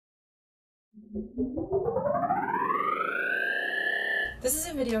This is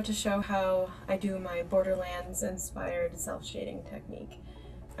a video to show how I do my Borderlands-inspired cel-shading technique.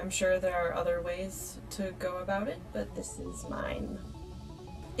 I'm sure there are other ways to go about it, but this is mine.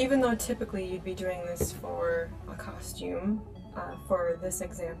 Even though typically you'd be doing this for a costume, for this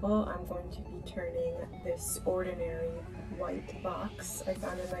example, I'm going to be turning this ordinary white box I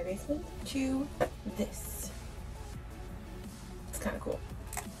found in my basement to this. It's kind of cool.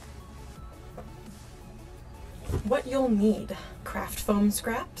 What you'll need: craft foam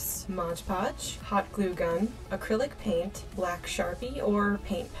scraps, Mod Podge, hot glue gun, acrylic paint, black Sharpie or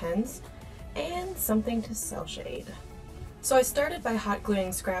paint pens, and something to cel shade. So I started by hot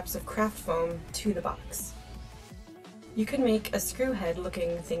gluing scraps of craft foam to the box. You can make a screw head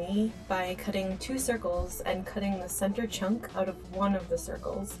looking thingy by cutting 2 circles and cutting the center chunk out of one of the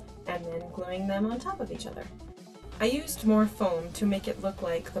circles and then gluing them on top of each other. I used more foam to make it look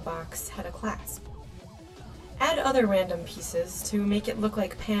like the box had a clasp. Add other random pieces to make it look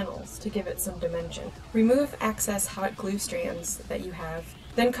like panels to give it some dimension. Remove excess hot glue strands that you have,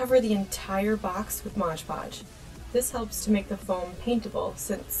 then cover the entire box with Mod Podge. This helps to make the foam paintable,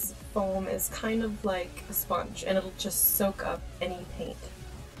 since foam is kind of like a sponge and it'll just soak up any paint.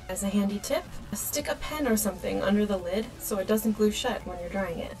 As a handy tip, stick a pen or something under the lid so it doesn't glue shut when you're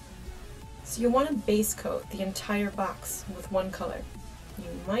drying it. So you want to base coat the entire box with one color. You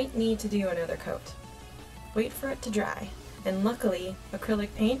might need to do another coat. Wait for it to dry, and luckily acrylic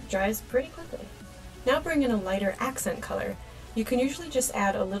paint dries pretty quickly. Now bring in a lighter accent color. You can usually just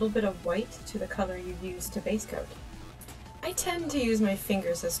add a little bit of white to the color you use to base coat. I tend to use my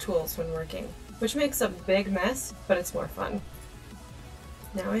fingers as tools when working, which makes a big mess, but it's more fun.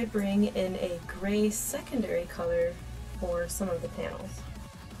 Now I bring in a gray secondary color for some of the panels.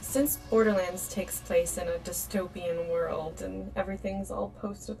 Since Borderlands takes place in a dystopian world and everything's all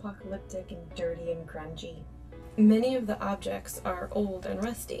post-apocalyptic and dirty and grungy, many of the objects are old and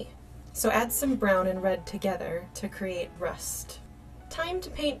rusty. So add some brown and red together to create rust. Time to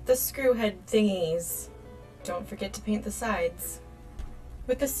paint the screw head thingies. Don't forget to paint the sides.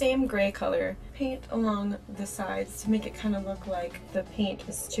 With the same gray color, paint along the sides to make it kind of look like the paint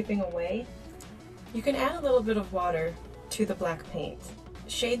is chipping away. You can add a little bit of water to the black paint.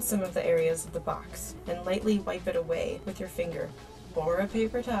 Shade some of the areas of the box and lightly wipe it away with your finger or a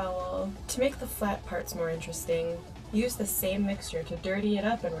paper towel. To make the flat parts more interesting, use the same mixture to dirty it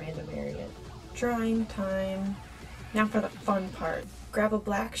up in random areas. Drawing time. Now for the fun part. Grab a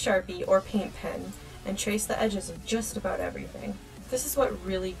black Sharpie or paint pen and trace the edges of just about everything. This is what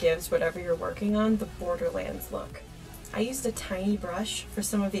really gives whatever you're working on the Borderlands look. I used a tiny brush for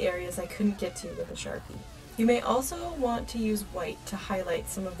some of the areas I couldn't get to with a Sharpie. You may also want to use white to highlight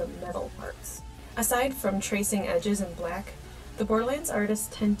some of the metal parts. Aside from tracing edges in black, the Borderlands artists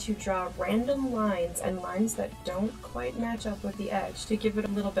tend to draw random lines and lines that don't quite match up with the edge to give it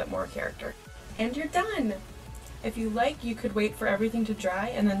a little bit more character. And you're done! If you like, you could wait for everything to dry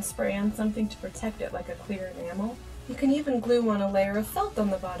and then spray on something to protect it like a clear enamel. You can even glue on a layer of felt on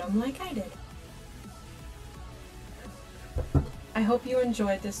the bottom like I did. I hope you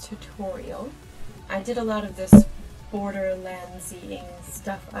enjoyed this tutorial. I did a lot of this Borderlands-y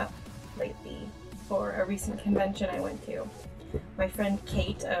stuff up lately for a recent convention I went to. My friend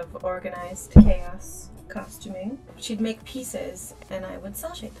Kate of Organized Chaos Costuming, she'd make pieces and I would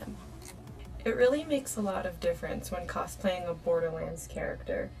cel shade them. It really makes a lot of difference when cosplaying a Borderlands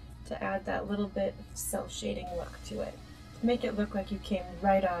character to add that little bit of cel shading look to it, to make it look like you came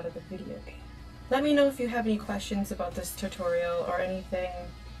right out of the video game. Let me know if you have any questions about this tutorial or anything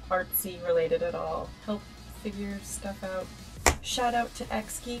artsy related at all. Help figure stuff out. Shout out to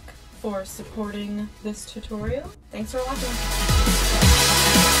XGeek for supporting this tutorial. Thanks for watching.